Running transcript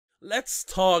let's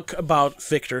talk about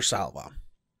Victor Salva.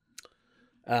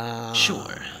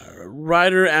 Sure.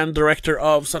 Writer and director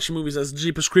of such movies as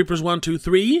Jeepers Creepers 1, 2,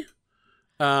 3.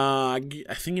 I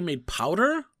think he made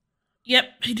Powder.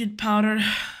 Yep, he did Powder.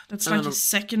 That's like his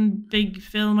second big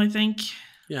film, I think.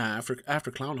 Yeah,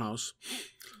 after Clown House. I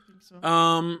think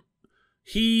so.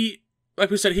 He, like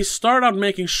we said, he started out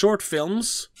making short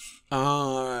films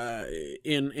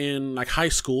in like high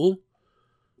school,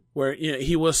 where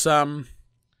he was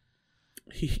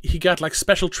he got like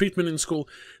special treatment in school.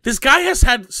 This guy has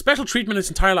had special treatment his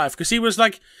entire life because he was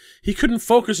like he couldn't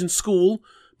focus in school,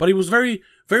 but he was very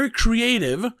very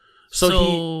creative.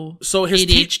 So his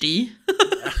ADHD.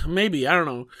 Maybe, I don't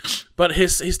know, but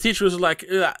his teacher was like,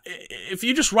 if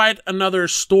you just write another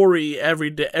story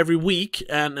every week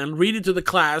and read it to the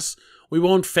class, we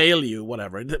won't fail you,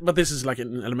 whatever. But this is like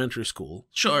in elementary school.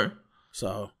 Sure.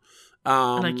 So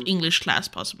like English class,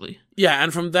 possibly. Yeah,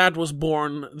 and from that was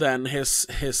born then his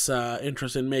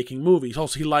interest in making movies.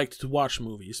 Also, he liked to watch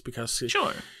movies because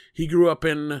he grew up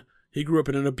in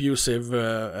an abusive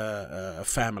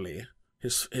family.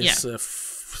 His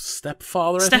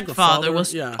stepfather, I think, or father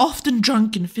was often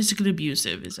drunk and physically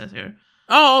abusive. Is that here?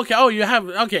 Oh, okay. Oh, you have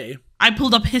okay. I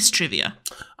pulled up his trivia.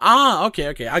 Ah,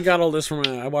 okay. I got all this from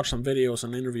I watched some videos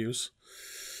and interviews.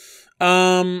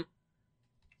 But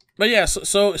yeah,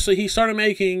 so he started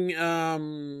making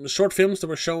short films that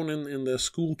were shown in the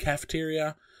school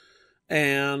cafeteria,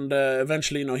 and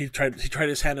eventually, he tried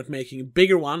his hand at making a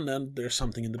bigger one. Then There's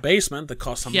Something in the Basement that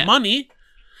cost some money.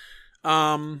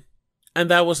 And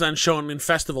that was then shown in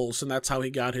festivals, and that's how he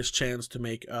got his chance to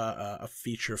make a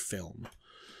feature film.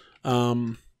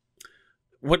 What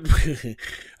I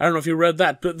don't know if you read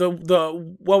that, but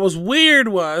what was weird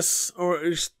was, or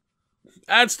it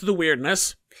adds to the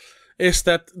weirdness, is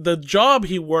that the job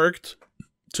he worked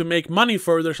to make money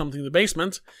for There's Something in the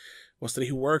Basement was that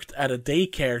he worked at a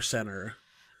daycare center.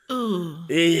 Ooh.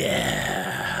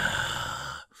 Yeah.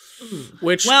 Ooh.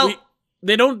 Which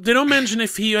they don't mention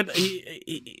if he had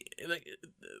like,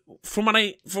 from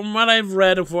what I've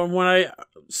read and from what I've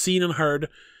seen and heard,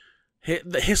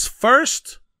 his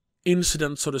first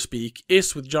incident, so to speak,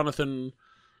 is with Jonathan.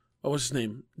 What was his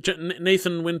name?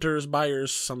 Nathan Winters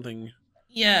Byers something.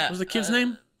 Yeah. What was the kid's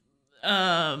name?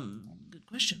 Good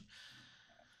question.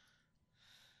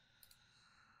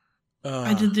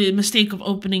 I did the mistake of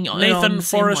opening Nathan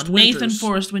Forrest Winters. Nathan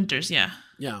Forrest Winters. Yeah.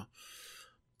 Yeah.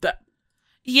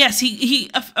 Yes, he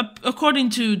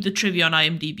according to the trivia on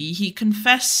IMDb, he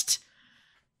confessed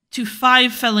to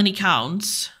 5 felony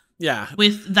counts. Yeah.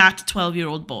 With that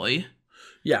 12-year-old boy.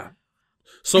 Yeah.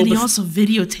 And he also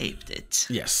videotaped it.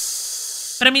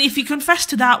 Yes. But I mean, if he confessed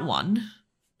to that one,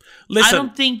 I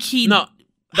don't think he'd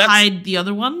hide the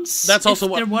other ones. That's also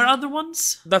there were other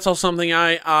ones. That's also something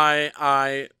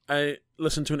I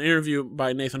listened to an interview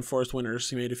by Nathan Forrest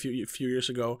Winters he made a few years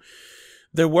ago.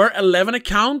 There were 11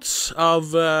 accounts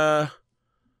of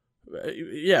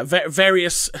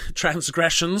various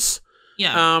transgressions.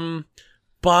 Yeah.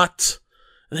 But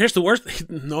and here's the worst.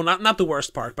 No, not the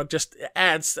worst part, but just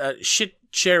adds shit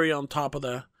cherry on top of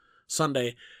the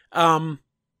sundae.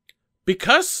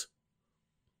 Because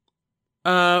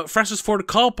Francis Ford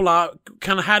Coppola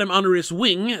kind of had him under his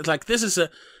wing. It's like this is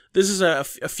a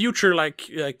future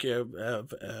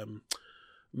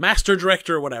master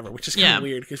director or whatever, which is kind of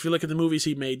weird because if you look at the movies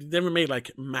he made, he never made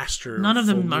like master. None of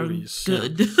them movies. Are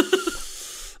good.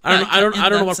 I don't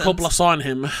know what Coppola saw in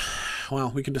him. Well,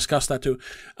 we can discuss that too.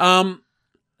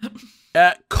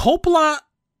 Coppola,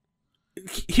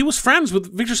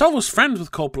 Victor Salva was friends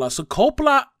with Coppola, so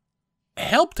Coppola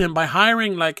helped him by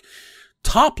hiring like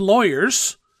top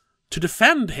lawyers to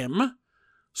defend him.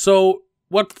 So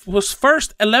what was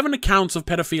first 11 accounts of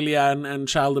pedophilia and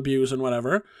child abuse and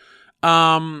whatever,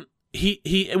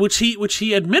 which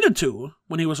he admitted to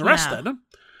when he was arrested,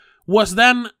 was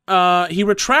then he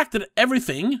retracted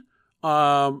everything.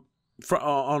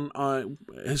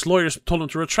 His lawyers told him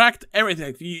to retract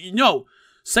everything.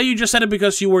 Say you just said it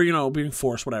because you were being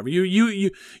forced, whatever.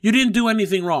 You didn't do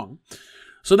anything wrong.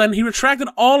 So then he retracted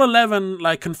all 11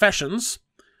 like confessions,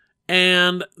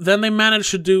 and then they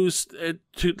managed to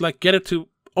get it to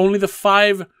only the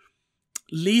 5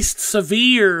 least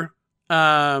severe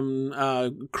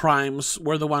crimes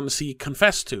were the ones he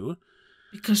confessed to.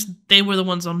 Because they were the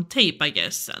ones on tape, I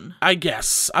guess. Then I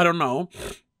guess I don't know.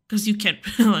 Because you can't.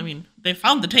 I mean, they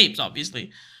found the tapes,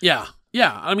 obviously. Yeah.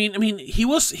 I mean, he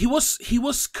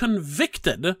was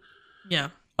convicted. Yeah.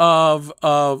 Of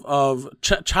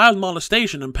child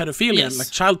molestation and pedophilia and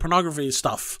like child pornography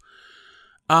stuff.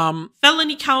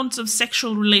 Felony counts of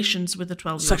sexual relations with a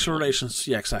 12-year-old. Sexual relations,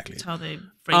 yeah, exactly. That's how they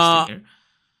phrased it here.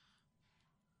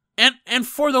 And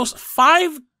for those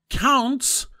 5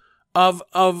 counts of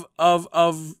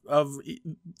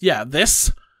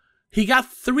this, he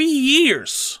got 3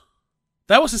 years.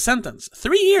 That was his sentence.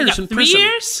 3 years in prison. 3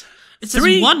 years? It says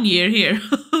 1 year here.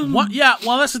 Yeah,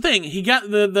 well, that's the thing. He got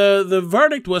the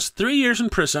verdict was 3 years in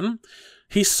prison.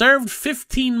 He served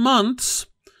 15 months,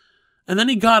 and then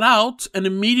he got out and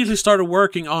immediately started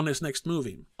working on his next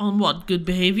movie. On what? Good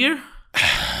behavior?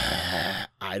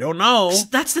 I don't know.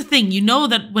 That's the thing. You know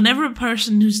that whenever a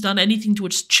person who's done anything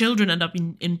towards children end up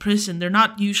in prison, they're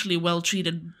not usually well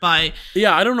treated by...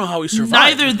 Yeah, I don't know how he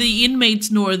survived. Neither the inmates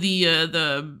nor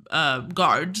the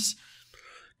guards.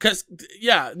 Because,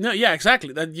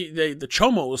 exactly. The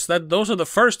chomos, those are the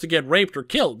first to get raped or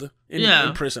killed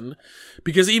in prison.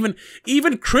 Because even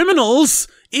criminals,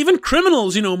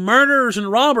 murderers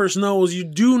and robbers knows you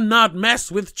do not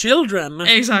mess with children.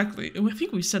 Exactly. I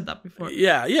think we said that before.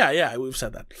 Yeah, we've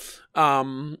said that.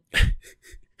 I'm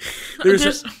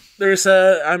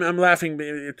laughing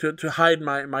to hide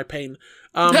my pain.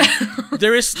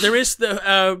 There is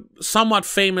the somewhat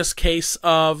famous case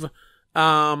of,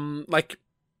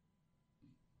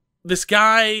 this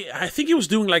guy, I think he was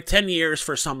doing like 10 years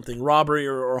for something, robbery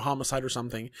or homicide or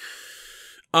something.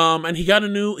 And he got a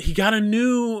new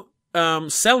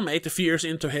cellmate a few years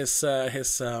into his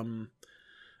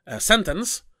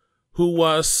sentence, who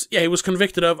was he was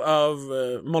convicted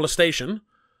of molestation.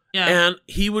 Yeah. And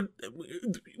he would,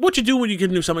 what you do when you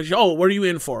get a new cellmate? Oh, what are you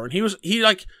in for? And he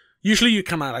usually you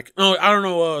come out like, oh, I don't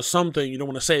know, something you don't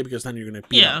want to say because then you're gonna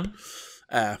beat up.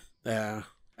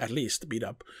 At least beat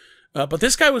up. But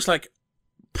this guy was like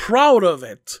proud of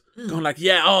it, going like,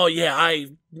 I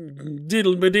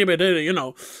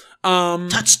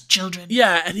touched children.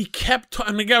 Yeah, and he kept,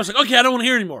 and the guy was like, okay, I don't want to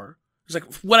hear anymore. He's like,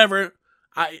 whatever,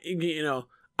 I'll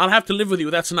have to live with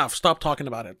you. That's enough. Stop talking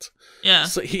about it. Yeah.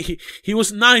 So he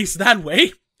was nice that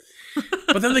way,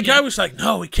 but then the guy was like,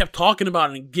 no, he kept talking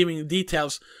about it and giving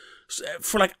details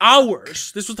for like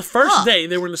hours. This was the first day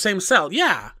they were in the same cell.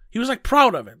 Yeah, he was like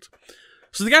proud of it.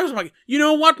 So the guy was like, you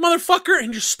know what, motherfucker?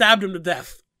 And just stabbed him to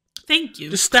death. Thank you.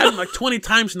 Just stabbed him like 20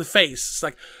 times in the face. It's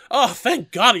like, oh,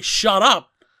 thank God he shut up.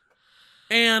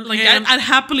 And I'd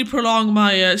happily prolong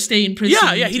my stay in prison.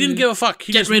 Yeah, he didn't give a fuck.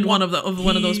 He get rid of one of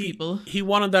those people. He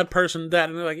wanted that person dead,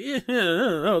 and they're like,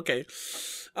 okay.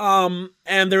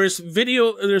 And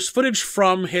there's footage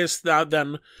from his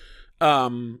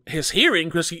hearing,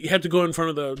 because he had to go in front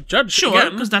of the judge.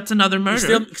 Sure, because that's another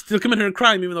murder. He still committed a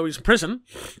crime, even though he's in prison.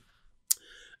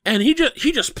 And he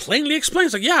just plainly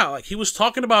explains, like he was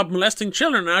talking about molesting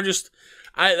children, and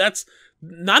that's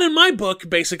not in my book,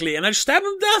 basically, and I just stabbed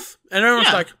him to death. And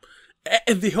everyone's like,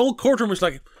 and the whole courtroom was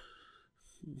like,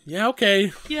 yeah,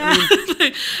 okay. Yeah.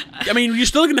 I mean, you're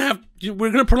still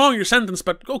we're gonna prolong your sentence,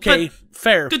 but okay,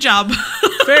 fair. Good job.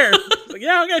 Fair. Like,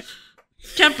 yeah, okay.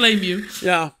 Can't blame you.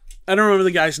 Yeah. I don't remember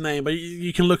the guy's name, but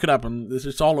you can look it up, and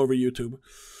it's all over YouTube.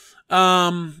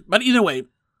 But either way,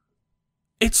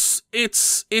 it's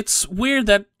weird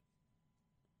that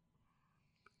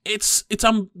it's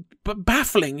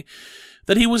baffling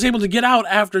that he was able to get out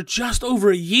after just over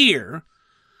a year.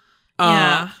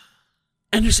 And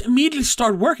just immediately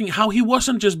start working. How he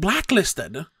wasn't just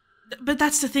blacklisted. But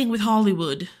that's the thing with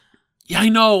Hollywood. Yeah, I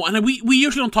know, and we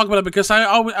usually don't talk about it because I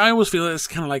always feel it's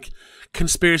kind of like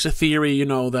conspiracy theory.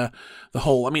 The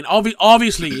whole. I mean,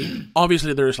 obviously,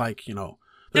 there's like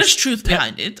there's truth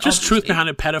behind it. Just truth behind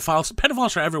it.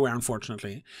 Pedophiles are everywhere,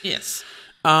 unfortunately. Yes.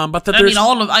 But that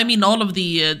all of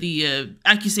the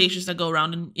accusations that go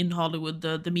around in Hollywood,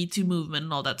 the Me Too movement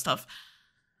and all that stuff.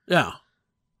 Yeah.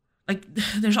 Like,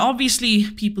 there's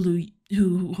obviously people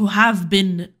who have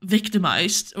been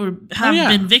victimized or have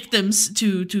been victims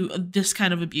to this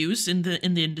kind of abuse in the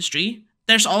industry.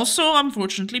 There's also,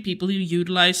 unfortunately, people who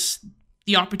utilize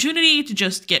the opportunity to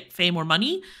just get fame or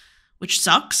money, which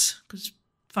sucks, because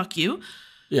fuck you.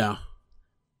 Yeah.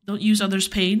 Don't use others'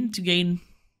 pain to gain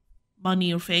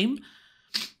money or fame.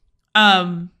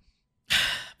 But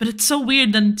it's so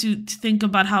weird then to think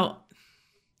about how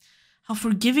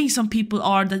forgiving some people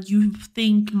are that you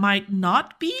think might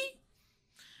not be.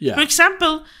 Yeah. For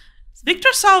example,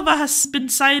 Victor Salva has been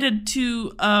cited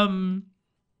to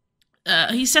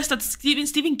he says that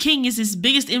Stephen King is his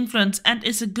biggest influence and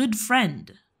is a good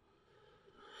friend.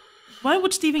 Why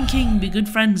would Stephen King be good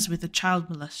friends with a child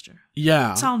molester? Yeah.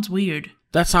 That sounds weird.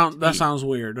 That sounds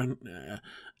weird. And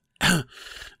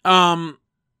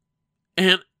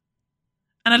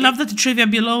I love that the trivia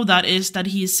below that is that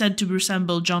he is said to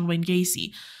resemble John Wayne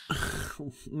Gacy.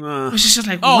 Which is just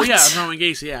like, what? Oh, yeah, John Wayne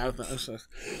Gacy, yeah. I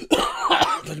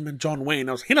thought you meant John Wayne.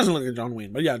 He doesn't look like John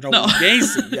Wayne, but yeah, Wayne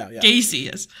Gacy. Yeah. Gacy,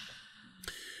 yes.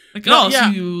 Like, so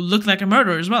you look like a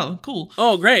murderer as well. Cool.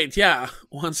 Oh, great. Yeah.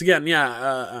 Once again,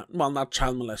 yeah. Well, not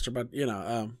child molester, but,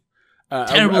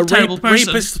 terrible person.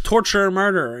 Rapist, torturer,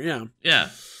 murderer. Yeah. Yeah.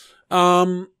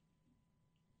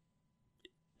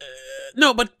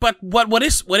 No, but what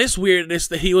is weird is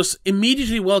that he was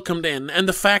immediately welcomed in, and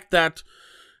the fact that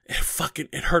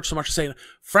it hurts so much to say,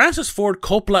 Francis Ford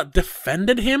Coppola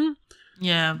defended him.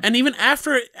 Yeah. And even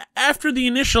after the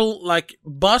initial like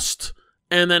bust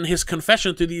and then his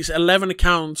confession to these 11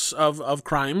 accounts of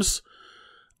crimes,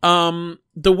 the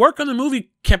work on the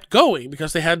movie kept going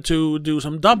because they had to do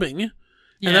some dubbing,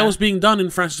 and that was being done in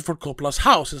Francis Ford Coppola's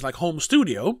house, his like home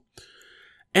studio.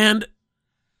 And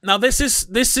now this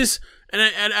is, and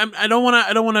I don't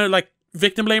want to like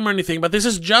victim blame or anything, but this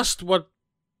is just what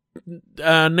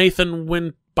Nathan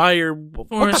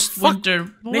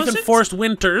Forrest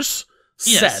Winters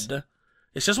said.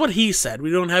 It's just what he said. We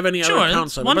don't have any other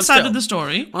accounts of it. One side of the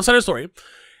story. One side of the story.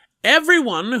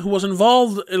 Everyone who was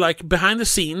involved, like behind the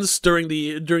scenes during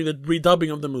the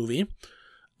redubbing of the movie,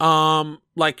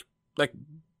 like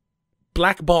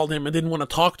blackballed him and didn't want to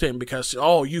talk to him because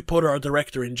you put our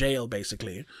director in jail,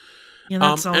 basically. Yeah,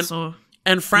 that's also.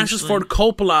 And Francis Ford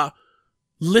Coppola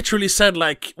literally said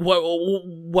like,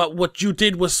 what you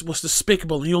did was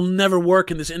despicable, and you'll never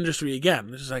work in this industry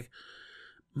again. It's just like,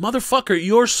 motherfucker,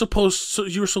 your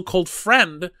so-called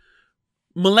friend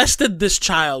molested this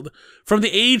child from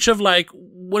the age of like,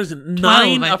 what is it,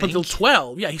 9 up until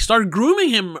 12. Yeah, he started grooming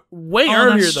him way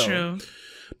earlier that's though. True.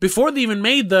 Before they even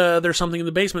made the There's Something in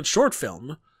the Basement short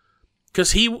film.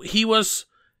 Because he was,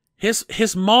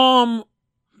 his mom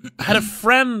had a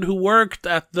friend who worked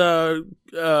at the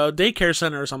daycare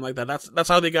center or something like that. That's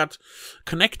how they got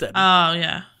connected. Oh,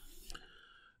 yeah.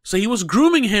 So he was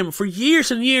grooming him for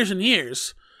years and years and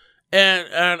years.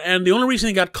 And the only reason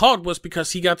he got caught was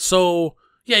because he got so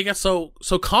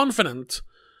confident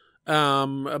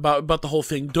about the whole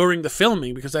thing during the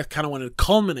filming, because that's kind of when it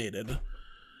culminated.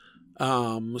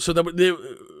 So that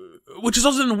which is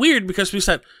also weird because we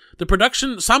said the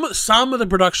production, some of the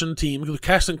production team, the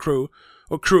cast and crew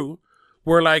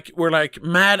were like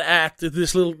mad at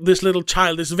this little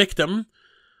child, this victim,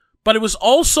 but it was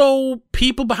also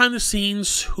people behind the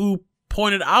scenes who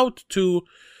pointed out to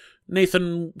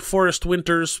Nathan Forrest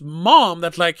Winters' mom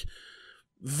that like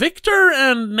Victor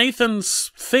and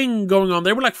Nathan's thing going on,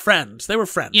 they were like friends. They were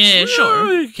friends. Yeah,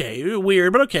 sure. Okay,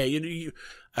 weird, but okay.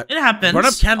 It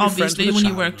happens, obviously, when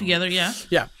you work together, yeah.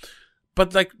 Yeah.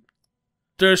 But, like,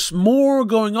 there's more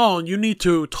going on. You need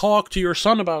to talk to your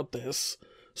son about this.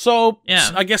 So,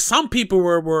 I guess some people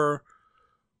were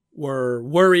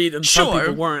worried and some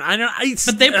people weren't.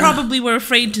 But they probably were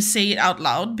afraid to say it out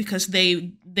loud because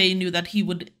they knew that he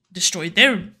would destroy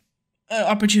their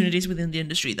opportunities within the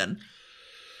industry then.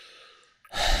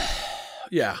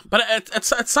 Yeah, but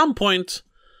at some point,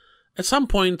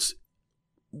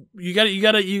 you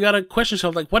gotta question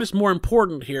yourself, like, what is more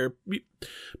important here?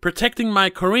 Protecting my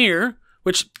career,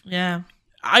 which I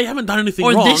haven't done anything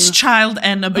wrong. Or this child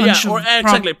and a bunch of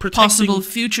possible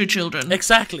future children.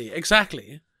 Exactly.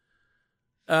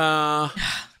 That's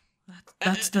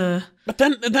the. But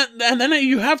then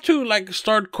you have to like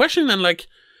start questioning. Then like,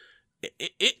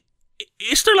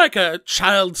 is there like a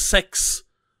child sex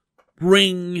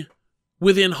ring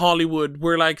within Hollywood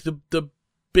where like the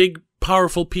big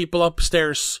powerful people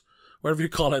upstairs, whatever you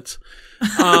call it,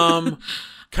 kind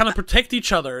of protect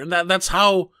each other, and that's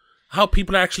how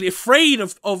people are actually afraid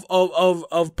of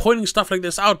pointing stuff like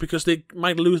this out because they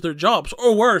might lose their jobs,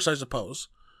 or worse, I suppose.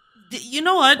 You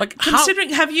know what? Like, considering,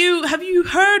 have you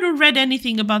heard or read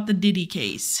anything about the Diddy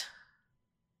case?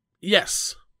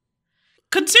 Yes.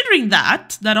 Considering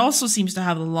that also seems to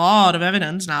have a lot of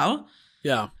evidence now.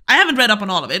 Yeah. I haven't read up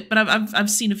on all of it, but I've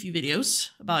seen a few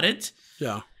videos about it.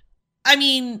 Yeah. I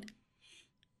mean,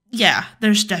 yeah,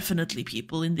 there's definitely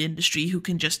people in the industry who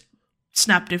can just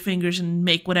snap their fingers and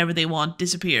make whatever they want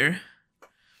disappear.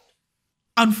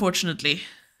 Unfortunately.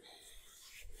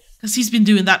 Because he's been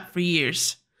doing that for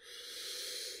years.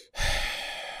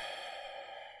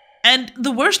 And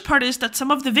the worst part is that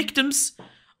some of the victims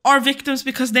are victims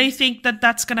because they think that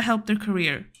that's going to help their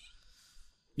career.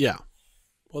 Yeah.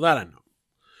 Well, that I know.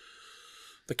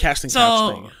 The casting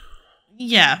couch thing.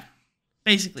 Yeah,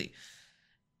 basically.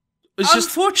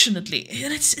 Unfortunately,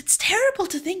 and it's terrible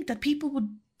to think that people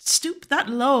would stoop that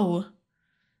low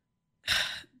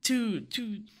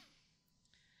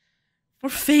for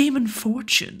fame and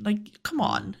fortune. Like, come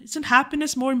on, isn't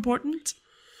happiness more important?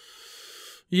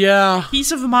 Yeah,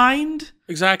 peace of mind.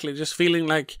 Exactly, just feeling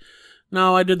like,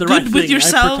 no, I did the right thing. Good with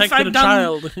yourself. I protected a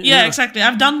child. Yeah, exactly.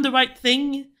 I've done the right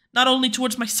thing, not only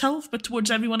towards myself but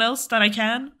towards everyone else that I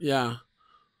can. Yeah.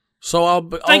 So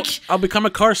I'll become a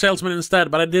car salesman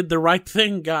instead. But I did the right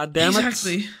thing. God damn it!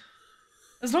 Exactly.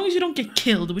 As long as you don't get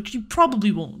killed, which you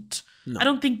probably won't. No. I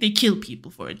don't think they kill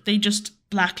people for it. They just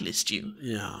blacklist you.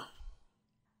 Yeah.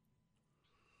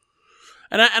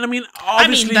 And I mean,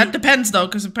 obviously... that depends, though,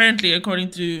 because apparently,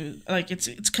 according to, like,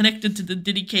 it's connected to the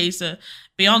Diddy case,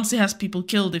 Beyonce has people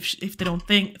killed if they don't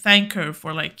thank her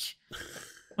for, like,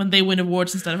 when they win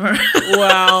awards instead of her.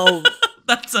 Well...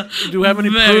 That's a do you have any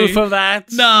proof of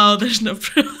that? No, there's no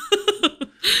proof.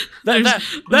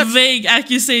 That's vague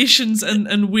accusations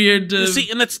and weird... See,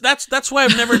 and that's why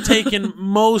I've never taken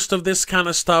most of this kind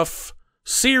of stuff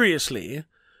seriously.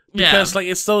 Because, like,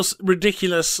 it's those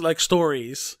ridiculous, like,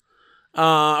 stories...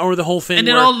 or the whole thing, and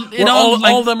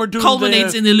all of them are doing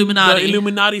culminates in the Illuminati. The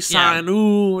Illuminati sign. Yeah.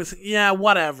 Ooh, yeah,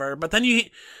 whatever. But then,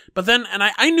 and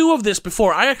I knew of this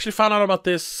before. I actually found out about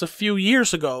this a few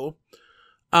years ago.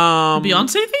 The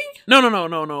Beyonce thing?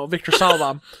 No. Victor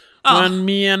Salva. When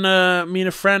me and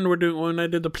a friend were doing, when I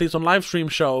did the Police on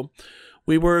Livestream show,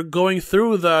 we were going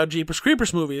through the Jeepers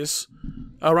Creepers movies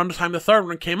around the time the third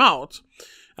one came out,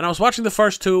 and I was watching the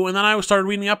first two, and then I started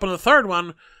reading up on the third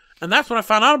one. And that's when I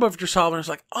found out about Victor Salva, and it's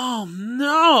like, oh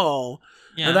no!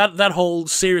 Yeah. And that whole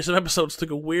series of episodes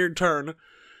took a weird turn.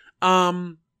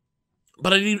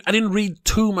 But I didn't read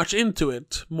too much into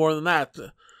it more than that.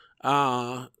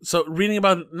 So reading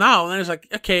about it now, and then it's like,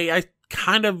 okay, I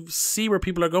kind of see where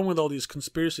people are going with all these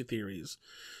conspiracy theories,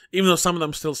 even though some of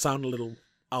them still sound a little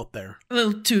out there, a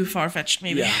little too far-fetched,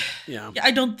 maybe. Yeah.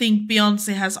 I don't think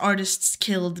Beyonce has artists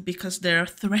killed because they're a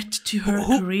threat to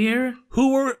her career.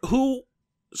 Who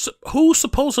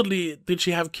supposedly did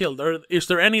she have killed? Or is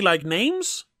there any, like,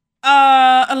 names?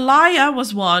 Aliyah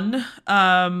was one.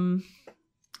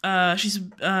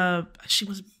 She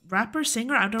was rapper,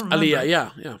 singer. I don't remember. Aliyah,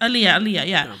 yeah. Aliyah,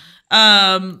 yeah.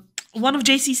 One of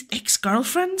JC's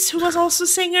ex-girlfriends who was also a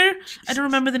singer. I don't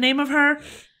remember the name of her.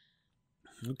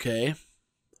 Okay.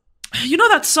 You know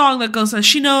that song that goes,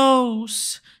 she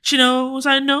knows,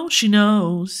 I know she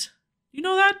knows. You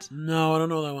know that? No, I don't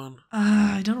know that one.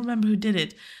 I don't remember who did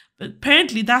it. But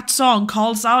apparently that song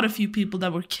calls out a few people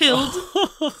that were killed.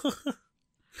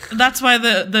 And that's why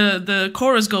the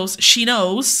chorus goes, she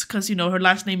knows, because, you know, her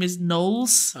last name is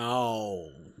Knowles. Oh,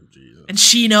 Jesus. And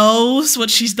she knows what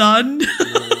she's done.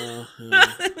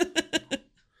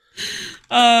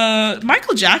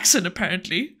 Michael Jackson,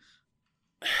 apparently.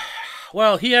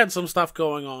 Well, he had some stuff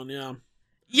going on, yeah.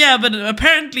 Yeah, but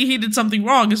apparently he did something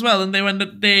wrong as well, and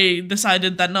they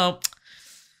decided that no,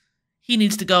 he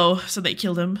needs to go, so they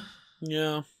killed him.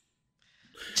 Yeah.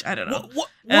 I don't know.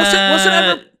 Was it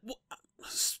ever?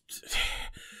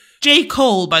 J.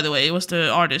 Cole, by the way, was the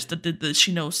artist that did the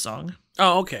She Knows song.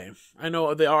 Oh, okay. I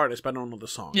know the artist, but I don't know the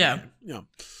song. Yeah. Okay. Yeah.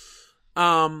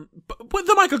 But with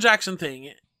the Michael Jackson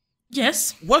thing.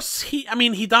 Yes. Was he? I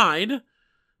mean, he died.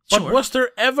 But sure. Was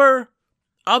there ever,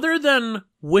 other than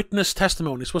witness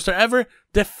testimonies, was there ever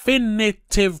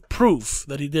definitive proof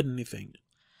that he did anything?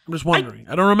 I'm just wondering.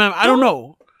 I don't remember. I don't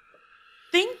know.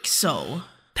 Think so.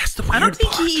 That's the weird part. I don't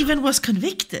think he even was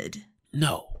convicted.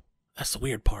 No, that's the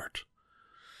weird part.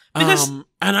 Because and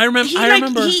I remember.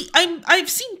 I've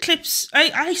seen clips.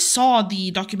 I saw the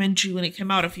documentary when it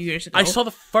came out a few years ago. I saw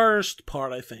the first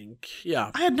part, I think.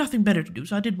 Yeah. I had nothing better to do,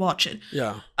 so I did watch it.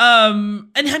 Yeah. And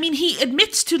I mean, he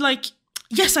admits to, like,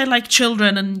 yes, I like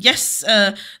children, and yes,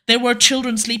 there were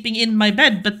children sleeping in my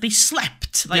bed, but they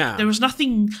slept. Like, there was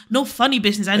no funny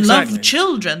business. I love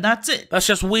children. That's it. That's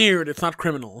just weird. It's not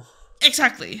criminal.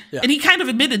 Exactly. Yeah. And he kind of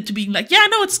admitted to being like, yeah, I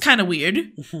know it's kind of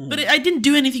weird, but I didn't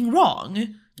do anything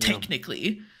wrong,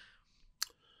 technically.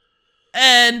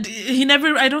 And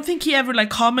I don't think he ever,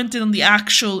 like, commented on the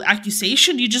actual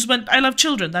accusation. He just went, I love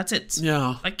children. That's it.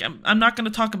 Yeah. Like, I'm not going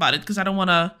to talk about it because I don't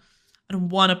want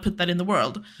to put that in the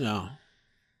world. Yeah.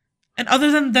 And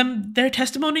other than them, their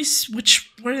testimonies,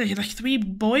 which were they, like 3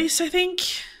 boys, I think,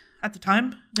 at the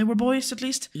time. They were boys, at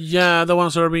least. Yeah, the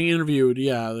ones that are being interviewed.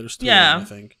 Yeah, there's 3, I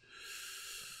think.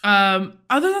 Other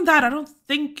than that, I don't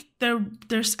think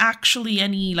there's actually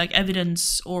any, like,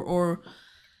 evidence or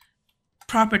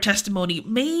proper testimony.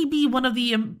 Maybe one of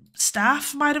the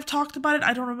staff might have talked about it.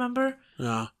 I don't remember.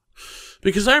 Yeah,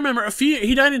 because I remember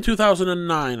he died in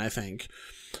 2009, I think.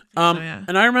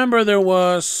 And I remember there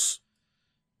was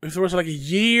like a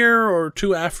year or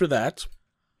 2 after that,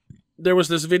 there was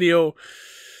this video.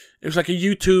 It was like a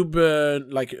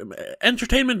YouTube like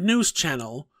entertainment news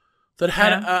channel that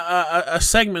had a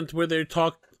segment where they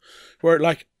talked, where,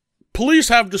 like, police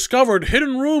have discovered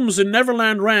hidden rooms in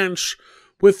Neverland Ranch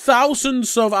with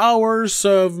thousands of hours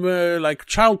of like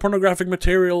child pornographic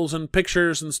materials and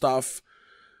pictures and stuff.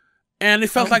 And it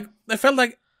felt like,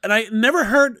 and I never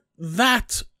heard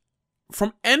that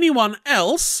from anyone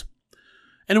else.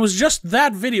 And it was just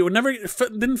that video. It never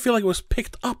didn't feel like it was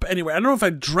picked up anywhere. I don't know if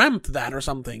I dreamt that or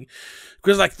something.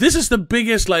 Because, like, this is the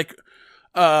biggest, like,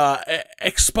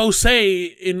 expose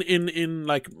in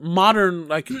like, modern,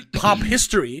 like, pop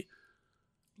history.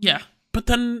 Yeah. But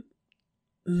then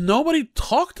nobody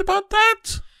talked about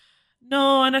that?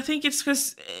 No, and I think it's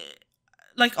because,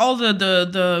 like, all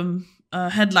the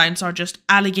headlines are just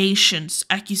allegations,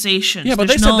 accusations. Yeah, but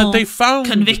There's they said no that they found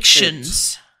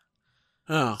convictions.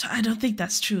 Oh. So I don't think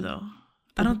that's true, though.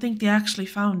 I don't think they actually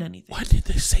found anything. Why did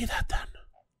they say that then?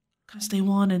 Because they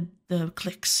wanted the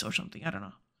clicks or something. I don't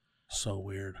know. So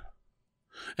weird.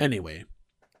 Anyway,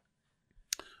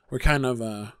 we're kind of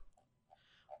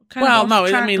well, no,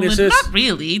 I mean this is not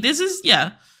really. This is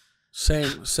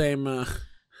same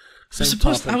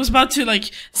I was about to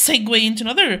like segue into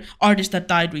another artist that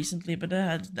died recently, but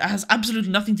that has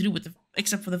absolutely nothing to do with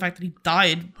except for the fact that he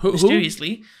died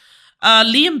mysteriously.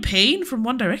 Liam Payne from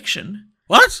One Direction.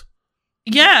 What?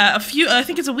 Yeah, I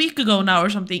think it's a week ago now or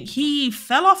something. He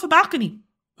fell off a balcony.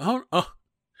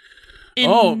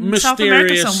 In South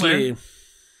America somewhere.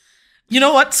 You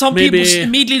know what? Some people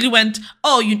immediately went,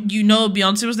 "Oh, you know,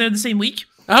 Beyonce was there the same week."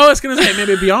 I was gonna say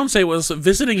maybe Beyonce was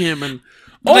visiting him, and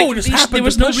this happened. There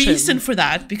was no reason for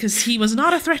that because he was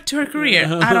not a threat to her career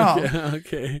at all.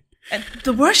 Okay. And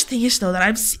the worst thing is though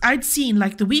that I'd seen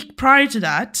like the week prior to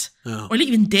that, or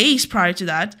even days prior to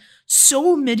that,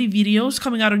 so many videos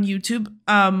coming out on YouTube,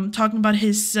 talking about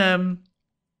his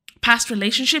past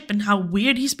relationship and how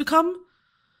weird he's become.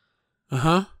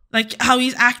 Like how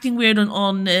he's acting weird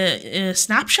on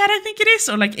Snapchat, I think it is,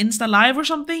 or like Insta Live or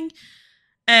something.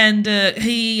 And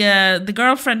the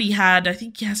girlfriend he had, I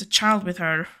think he has a child with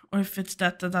her, or if it's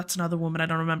that's another woman, I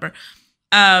don't remember.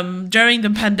 During the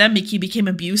pandemic, he became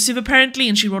abusive apparently,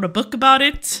 and she wrote a book about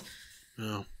it,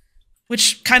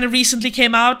 which kind of recently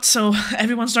came out. So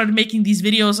everyone started making these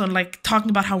videos on like talking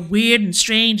about how weird and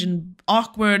strange and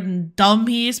awkward and dumb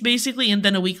he is, basically. And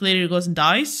then a week later, he goes and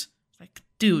dies. Like,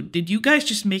 dude, did you guys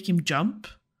just make him jump?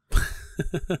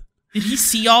 Did he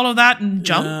see all of that and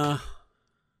jump?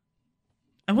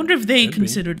 I wonder if they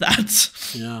considered that.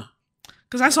 Yeah.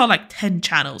 Because I saw like 10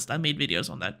 channels that made videos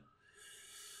on that.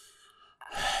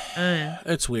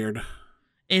 It's weird.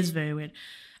 It's very weird.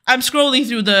 I'm scrolling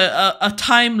through a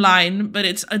timeline, but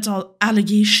it's all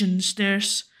allegations.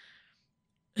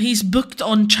 He's booked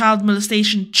on child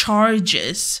molestation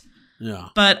charges. Yeah.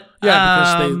 But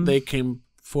because they came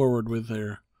forward with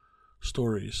their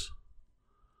stories.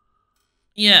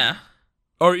 Yeah.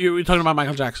 Or you're talking about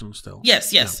Michael Jackson still?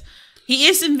 Yes. Yeah. He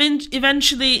is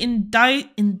eventually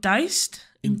indicted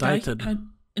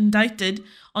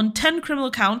on 10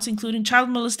 criminal counts, including child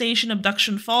molestation,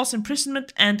 abduction, false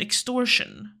imprisonment, and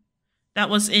extortion. That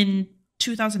was in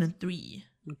 2003.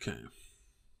 Okay.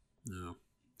 No.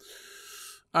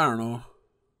 I don't know.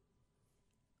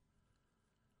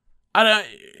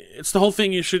 It's the whole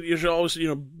thing. You should always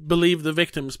believe the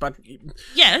victims, but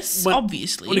yes,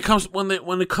 obviously when it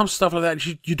comes to stuff like that,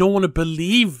 you don't want to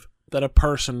believe that a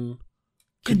person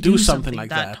can do something like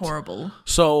that horrible.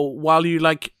 So while you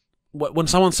when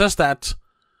someone says that,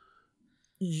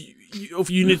 you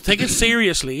need to take it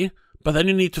seriously, but then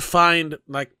you need to find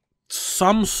like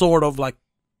some sort of like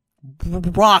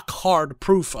rock hard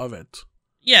proof of it.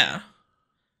 Yeah.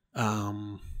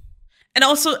 And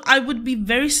also, I would be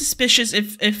very suspicious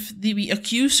if the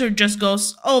accuser just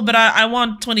goes, "Oh, but I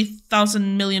want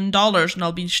 $20,000 million and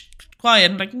I'll be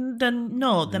quiet." Like, then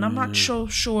no, then I'm not so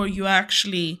sure you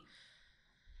actually,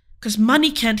 because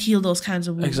money can't heal those kinds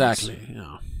of wounds. Exactly.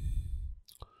 Yeah.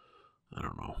 I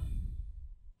don't know.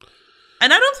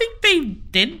 And I don't think they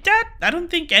did that. I don't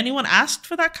think anyone asked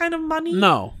for that kind of money.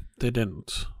 No, they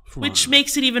didn't. Which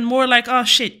makes it even more like, oh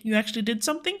shit, you actually did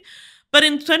something. But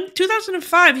in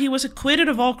 2005, he was acquitted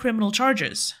of all criminal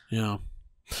charges. Yeah.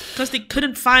 Because they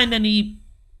couldn't find any,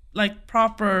 like,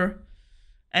 proper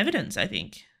evidence, I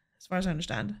think, as far as I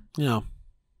understand. Yeah.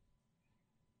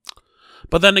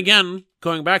 But then again,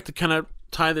 going back to kind of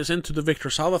tie this into the Victor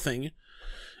Salva thing,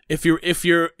 if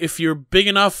you're big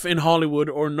enough in Hollywood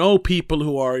or know people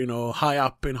who are, high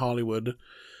up in Hollywood,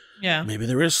 yeah, maybe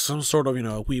there is some sort of,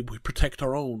 we protect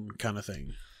our own kind of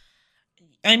thing.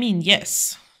 I mean,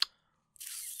 yes.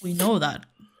 We know that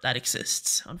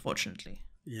exists, unfortunately.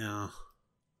 Yeah.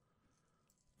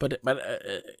 But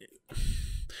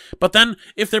then,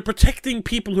 if they're protecting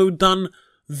people who've done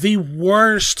the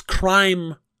worst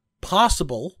crime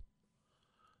possible,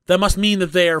 that must mean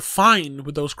that they are fine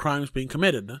with those crimes being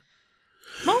committed.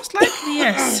 Most likely,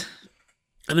 yes.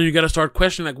 And then you got to start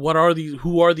questioning, like,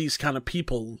 who are these kind of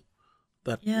people?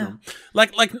 That, yeah.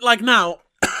 Like now,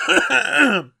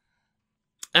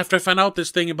 after I found out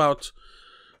this thing about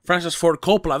Francis Ford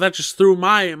Coppola, that just threw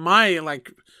my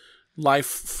like life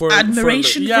for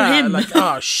admiration for him. Like,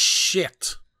 oh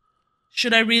shit.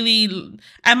 Should I really?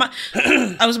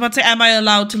 I was about to say, am I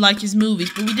allowed to like his movies?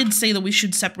 But we did say that we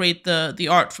should separate the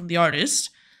art from the artist.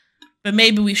 But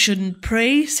maybe we shouldn't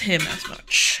praise him as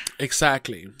much.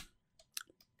 Exactly.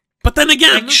 But then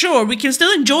again, like, sure, we can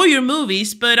still enjoy your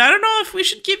movies, but I don't know if we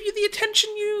should give you the attention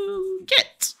you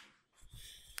get.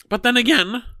 But then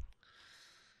again,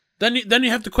 then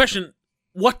you have to question,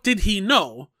 what did he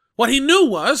know? What he knew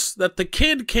was that the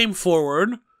kid came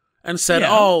forward and said,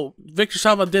 "Oh, Victor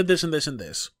Salva did this and this and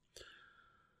this."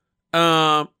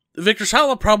 Victor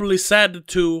Salva probably said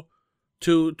to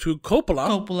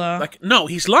Coppola, like, "No,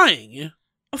 he's lying."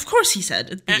 Of course, he said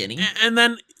at the beginning. And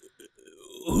then,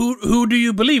 who do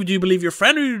you believe? Do you believe your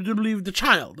friend, or do you believe the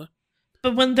child?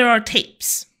 But when there are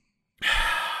tapes,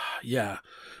 yeah.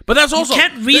 But that's also, you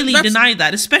can't really deny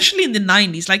that, especially in the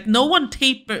 90s. Like, no one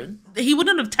tampered. He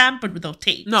wouldn't have tampered with those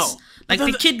tapes. No. Like,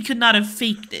 the kid could not have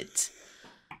faked it.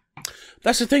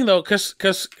 That's the thing, though, because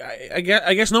I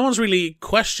guess no one's really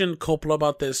questioned Coppola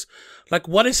about this. Like,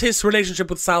 what is his relationship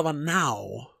with Salva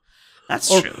now? That's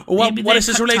true. Or what is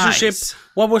his relationship? Ties.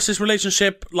 What was his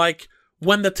relationship like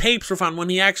when the tapes were found, when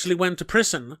he actually went to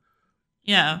prison?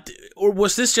 Yeah. Or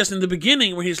was this just in the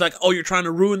beginning where he's like, "Oh, you're trying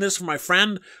to ruin this for my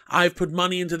friend. I've put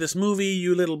money into this movie,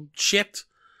 you little shit."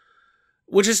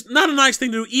 Which is not a nice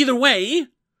thing to do either way,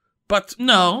 but...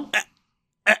 No.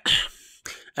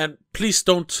 And please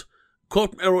don't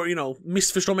quote, or,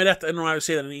 missförstå mig rätt. I don't know how to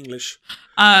say that in English.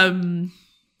 I don't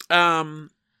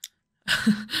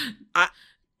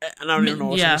even know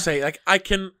what I was going to say. Like, I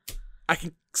can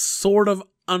sort of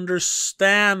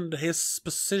understand his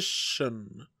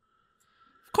position.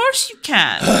 Of course you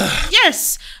can.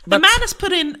 Yes. The man has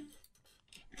put in,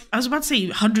 I was about to say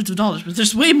hundreds of dollars, but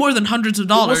there's way more than hundreds of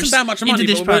dollars. It wasn't that much money,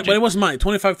 but it was money.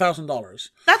 $25,000.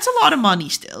 That's a lot of money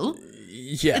still.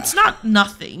 Yeah. It's not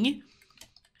nothing.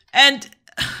 And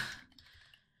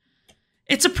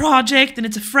it's a project and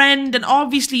it's a friend, and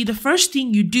obviously the first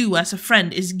thing you do as a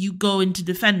friend is you go into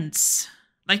defense.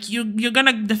 Like, you're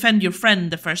gonna defend your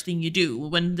friend the first thing you do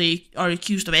when they are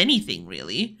accused of anything,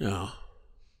 really. Yeah.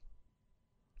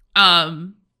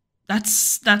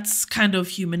 That's kind of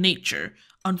human nature,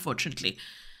 unfortunately.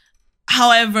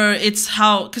 However, it's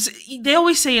how, because they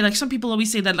always say, like, some people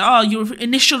always say that, oh, your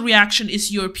initial reaction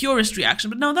is your purest reaction,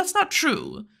 but no, that's not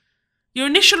true. Your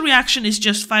initial reaction is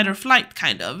just fight or flight,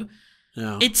 kind of.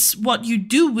 Yeah. It's what you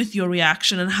do with your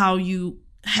reaction and how you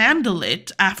handle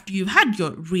it after you've had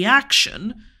your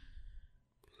reaction.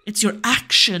 It's your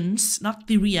actions, not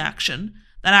the reaction,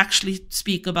 that actually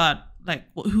speak about, like,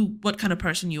 what kind of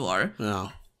person you are. Yeah.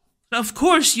 Of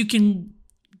course, you can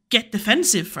get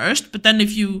defensive first, but then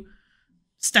if you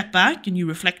step back and you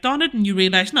reflect on it and you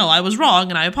realize, no, I was wrong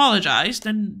and I apologize,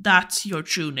 then that's your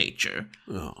true nature.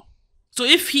 Yeah. So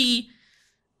if he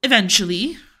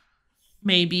eventually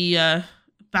maybe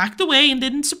backed away and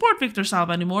didn't support Victor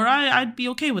Salva anymore, I'd be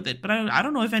okay with it. But I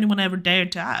don't know if anyone ever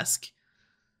dared to ask.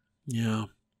 Yeah.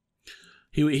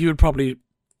 He would probably...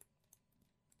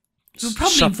 He would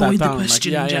probably avoid the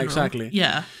question in general. Yeah, exactly.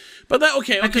 Yeah. But that,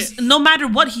 okay. Because no matter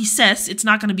what he says, it's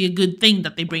not going to be a good thing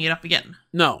that they bring it up again.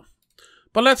 No.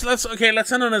 But let's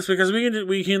end on this, because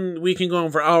we can go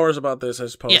on for hours about this, I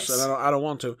suppose. Yes. And I don't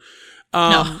want to.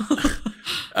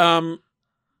 No.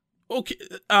 Okay.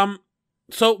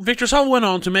 So Victor Salva went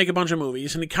on to make a bunch of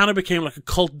movies, and he kind of became like a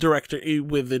cult director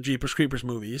with the Jeepers Creepers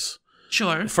movies.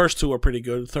 Sure. The first two are pretty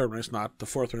good. The third one is not. The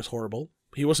fourth one is horrible.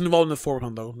 He wasn't involved in the fourth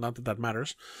one, though. Not that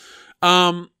matters.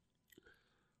 And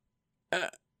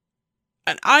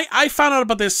I found out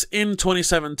about this in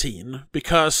 2017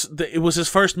 because it was his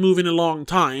first movie in a long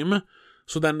time.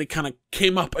 So then it kind of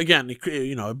came up again.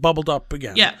 It bubbled up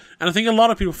again. Yeah. And I think a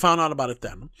lot of people found out about it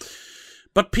then.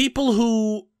 But people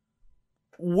who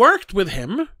worked with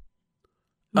him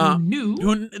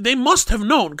knew. They must have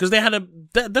known, because they had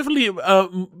definitely a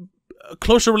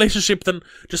closer relationship than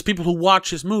just people who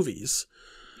watch his movies.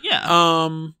 Yeah.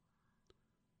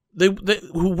 They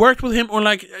who worked with him, or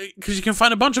like, because you can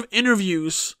find a bunch of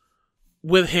interviews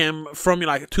with him from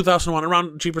like 2001,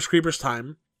 around Jeepers Creepers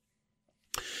time.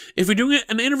 If you're doing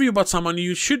an interview about someone,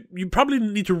 you probably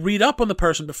need to read up on the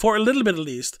person before, a little bit at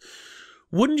least.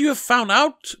 Wouldn't you have found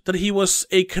out that he was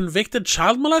a convicted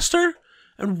child molester?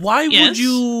 And why would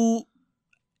you?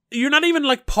 You're not even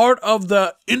like part of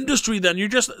the industry then. You're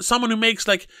just someone who makes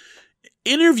like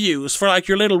interviews for like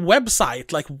your little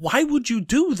website. Like, why would you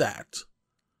do that?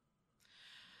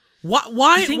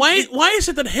 Why is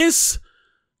it that his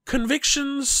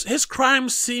convictions, his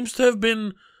crimes seems to have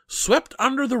been swept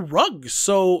under the rug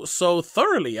so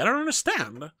thoroughly? I don't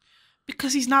understand.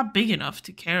 Because he's not big enough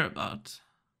to care about.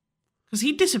 Because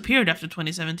he disappeared after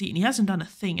 2017. He hasn't done a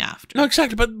thing after. No,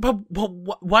 exactly. But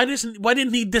why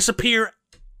didn't he disappear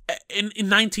in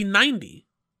 1990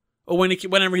 or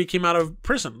whenever he came out of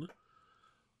prison?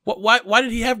 Why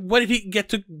did he get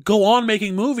to go on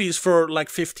making movies for like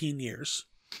 15 years?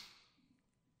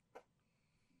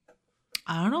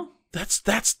 I don't know. That's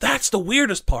the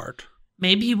weirdest part.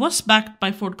 Maybe he was backed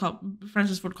by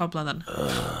Francis Ford Coppola then.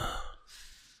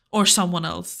 Or someone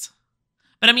else.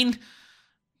 But I mean,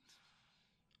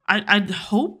 I'd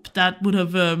hope that would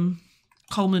have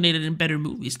culminated in better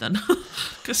movies then.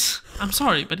 Because, I'm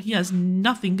sorry, but he has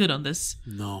nothing good on this.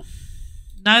 No.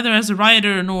 Neither as a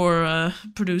writer nor a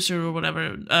producer or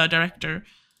whatever, director.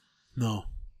 No.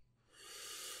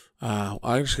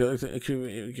 I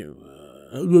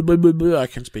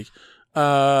can't speak.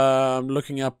 I'm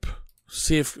looking up,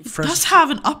 see if He does have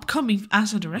an upcoming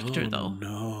as a director, though.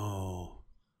 No.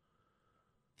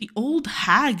 The Old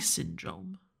Hag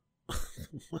Syndrome.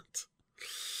 What?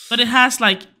 But it has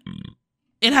a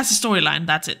storyline.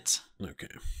 That's it. Okay,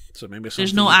 so maybe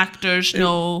there's no actors,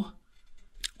 no.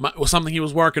 It was something he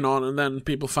was working on, and then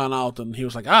people found out, and he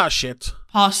was like, "Ah, shit."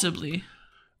 Possibly.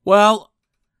 Well,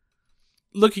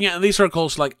 looking at these are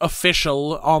called like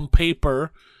official on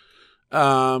paper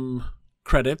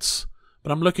credits,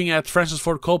 but I'm looking at Francis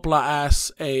Ford Coppola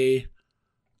as a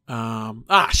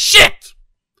shit.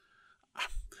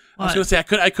 I was going to say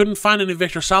I couldn't find any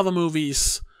Victor Salva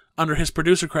movies under his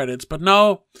producer credits, but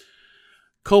no,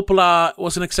 Coppola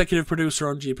was an executive producer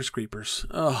on Jeepers Creepers.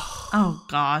 Oh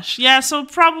gosh, yeah. So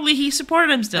probably he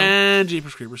supported him still, and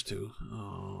Jeepers Creepers too.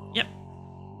 Oh. Yep.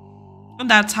 And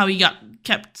that's how he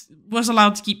was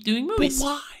allowed to keep doing movies. But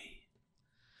why?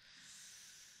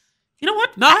 You know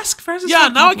what? Now, ask Francis. Yeah,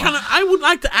 Ford now Coppola. I would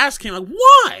like to ask him, like,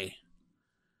 why?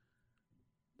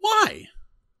 Why?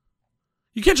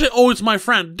 You can't say, "Oh, it's my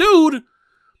friend," dude.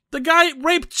 The guy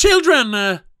raped children.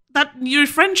 That your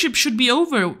friendship should be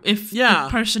over if the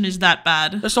person is that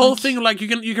bad. That's the whole thing. Like you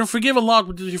can forgive a lot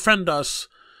what your friend does.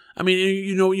 I mean,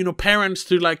 you know, parents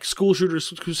to like school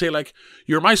shooters who say like,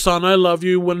 "You're my son, I love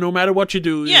you, well, no matter what you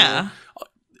do." Yeah. You know?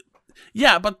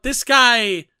 Yeah, but this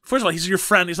guy, first of all, he's your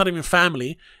friend. He's not even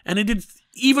family, and he did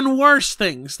even worse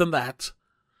things than that.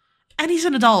 And he's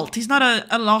an adult. He's not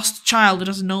a lost child who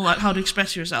doesn't know how to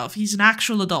express yourself. He's an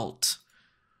actual adult.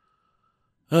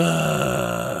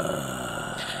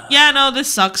 Yeah, no,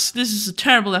 this sucks. This is a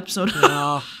terrible episode.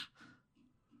 Yeah.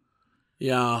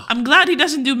 Yeah. I'm glad he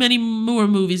doesn't do many more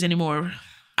movies anymore.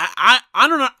 I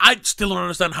don't know. I still don't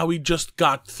understand how he just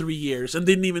got 3 years and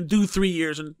didn't even do 3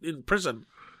 years in prison.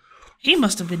 He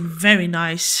must have been very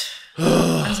nice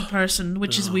as a person,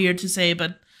 which is weird to say,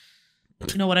 but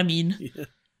you know what I mean.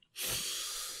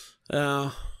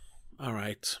 Yeah. All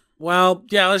right. Well,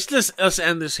 yeah. Let's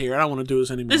end this here. I don't want to do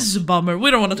this anymore. This is a bummer. We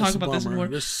don't want to talk about this anymore.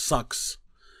 This sucks.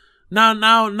 Now,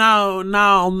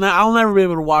 I'll never be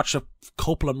able to watch a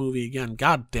Coppola movie again.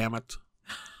 God damn it.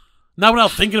 Not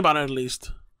without thinking about it, at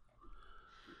least.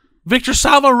 Victor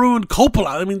Salva ruined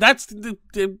Coppola. I mean, that's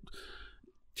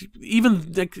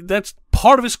that's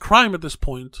part of his crime at this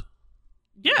point.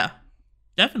 Yeah,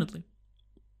 definitely.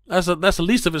 That's the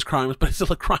least of his crimes, but it's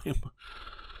still a crime.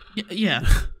 Yeah.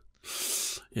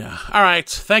 Yeah. All right.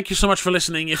 Thank you so much for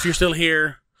listening. If you're still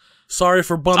here, sorry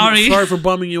for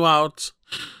bumming you out.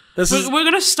 We're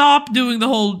gonna stop doing the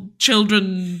whole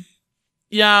children.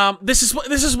 Yeah, this is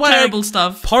why terrible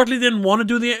stuff. Partly didn't want to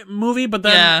do the movie, but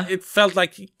then it felt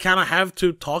like you kind of have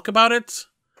to talk about it.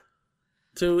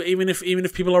 To even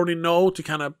if people already know, to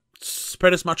kind of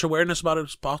spread as much awareness about it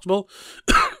as possible.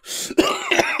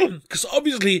 Because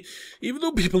obviously, even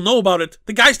though people know about it,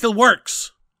 the guy still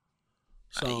works.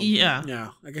 So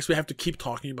yeah, I guess we have to keep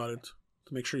talking about it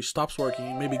to make sure he stops working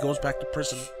and maybe goes back to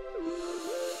prison.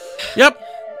 Yep.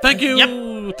 Thank you.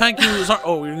 Yep. Thank you. Sorry.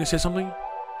 Oh, you're gonna say something?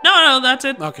 No, that's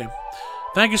it. Okay.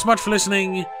 Thank you so much for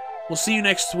listening. We'll see you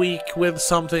next week with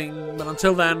something. But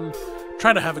until then,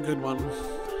 try to have a good one.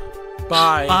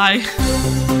 Bye.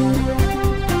 Bye.